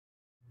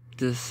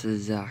this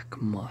is Zack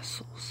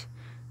Muscles,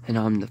 and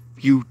I'm the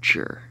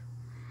future.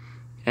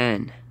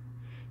 And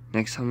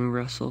next time we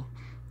wrestle,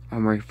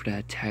 I'm ready for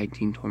that tag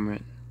team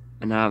tournament,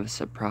 and I have a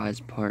surprise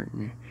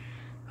partner.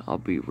 I'll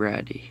be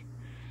ready.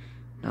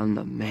 I'm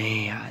the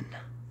man,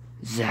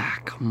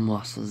 Zack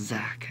Muscles,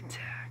 Zack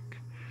Attack,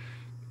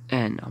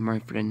 and I'm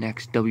ready for the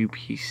next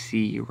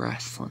WPC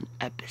wrestling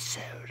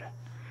episode.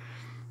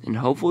 And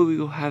hopefully we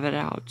will have it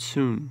out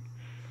soon.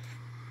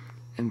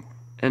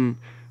 And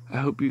I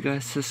hope you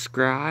guys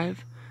subscribe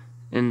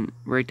and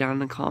write down in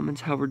the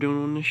comments how we're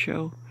doing on the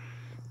show.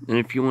 And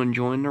if you want to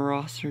join the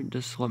roster,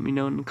 just let me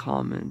know in the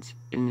comments.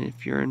 And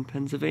if you're in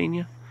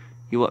Pennsylvania,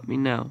 you let me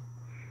know.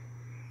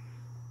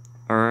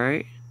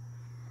 Alright?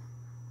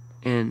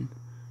 And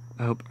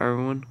I hope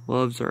everyone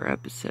loves our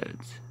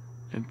episodes.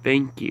 And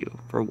thank you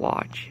for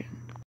watching.